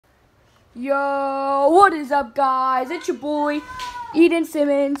Yo, what is up, guys? It's your boy, Eden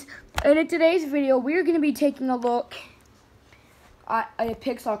Simmons, and in today's video, we're going to be taking a look at a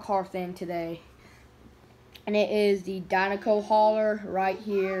Pixar car thing today, and it is the Dinoco hauler right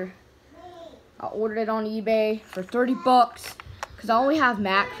here. I ordered it on eBay for 30 bucks, because I only have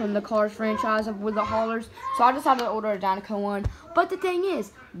Mac from the Cars franchise with the haulers, so I decided to order a Dinoco one. But the thing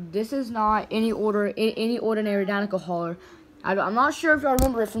is, this is not any ordinary Dinoco hauler. I'm not sure if y'all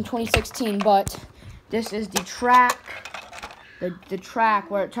remember it from 2016, but this is the track, the track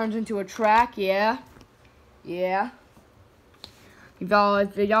where it turns into a track. Yeah. If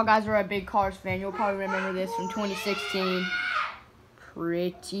y'all guys are a big Cars fan, you'll probably remember this from 2016.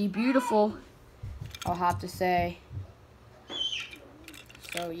 Pretty beautiful, I'll have to say.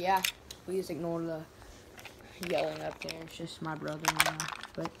 So yeah, please ignore the yelling up there. It's just my brother-in-law.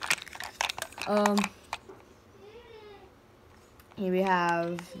 But here we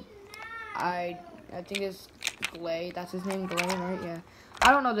have, I think it's Glay. That's his name, Glay, right? Yeah. I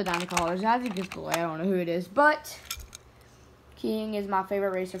don't know the Dinoco haulers. I think it's Glay. I don't know who it is. But King is my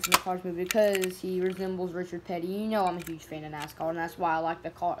favorite racer from the Cars movie because he resembles Richard Petty. You know I'm a huge fan of NASCAR, and that's why I like the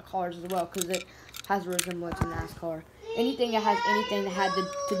Cars as well, because it has a resemblance to NASCAR. Anything that has anything that had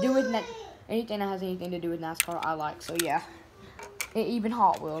to do with NASCAR, I like. So yeah. Even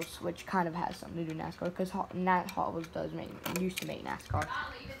Hot Wheels, which kind of has something to do with NASCAR, because Hot Wheels used to make NASCAR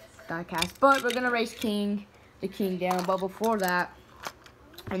diecast. But we're gonna race the King down. But before that,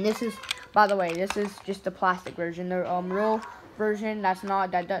 and this is, by the way, this is just the plastic version. The real version that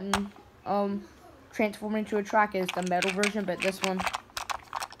doesn't transform into a track is the metal version. But this one is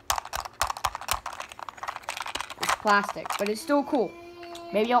plastic, but it's still cool.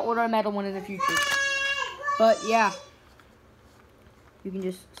 Maybe I'll order a metal one in the future. But yeah. You can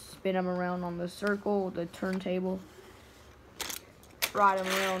just spin them around on the circle, the turntable. Ride them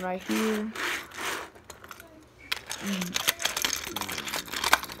around right here.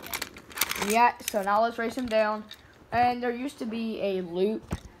 Yeah, so now let's race them down. And there used to be a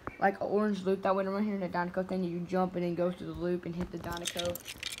loop, like an orange loop that went around here in the Dinoco thing. You jump and then go through the loop and hit the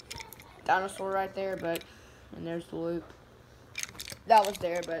dinosaur right there. And there's the loop. That was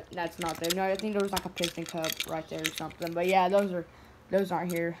there, but that's not there. No, I think there was like a piston cup right there or something. But yeah, those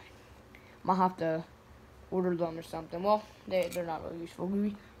aren't here. Might have to order them or something. Well, they're not really useful.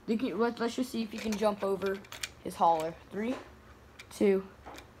 Let's just see if you can jump over his hauler. 3, 2,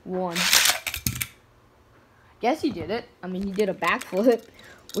 1. Guess he did it. I mean, he did a backflip,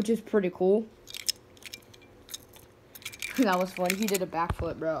 which is pretty cool. That was funny. He did a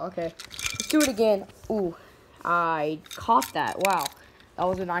backflip, bro. Okay, let's do it again. Ooh, I caught that. Wow, that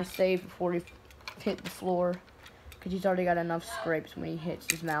was a nice save before he hit the floor. Because he's already got enough scrapes when he hits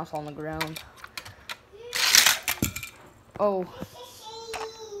his mouse on the ground. Oh.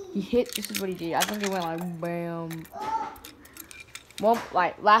 This is what he did. I think it went like, bam. Well,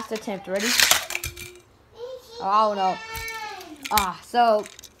 like, last attempt. Ready? Oh, no. So,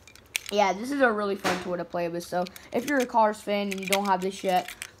 yeah, this is a really fun toy to play with. So, if you're a Cars fan and you don't have this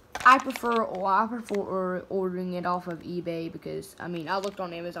yet, I prefer ordering it off of eBay because, I mean, I looked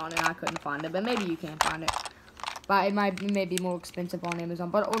on Amazon and I couldn't find it. But maybe you can find it. But it may be more expensive on Amazon.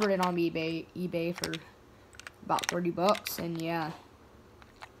 But I ordered it on eBay for about 30 bucks. And yeah,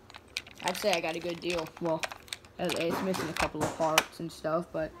 I'd say I got a good deal. Well, it's missing a couple of parts and stuff,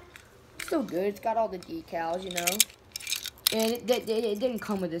 but it's still good. It's got all the decals, you know. And it didn't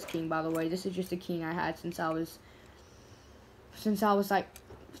come with this King, by the way. This is just a King I had since I was like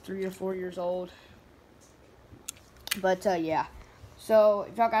 3 or 4 years old. But yeah. So,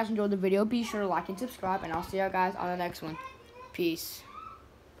 if y'all guys enjoyed the video, be sure to like and subscribe, and I'll see y'all guys on the next one. Peace.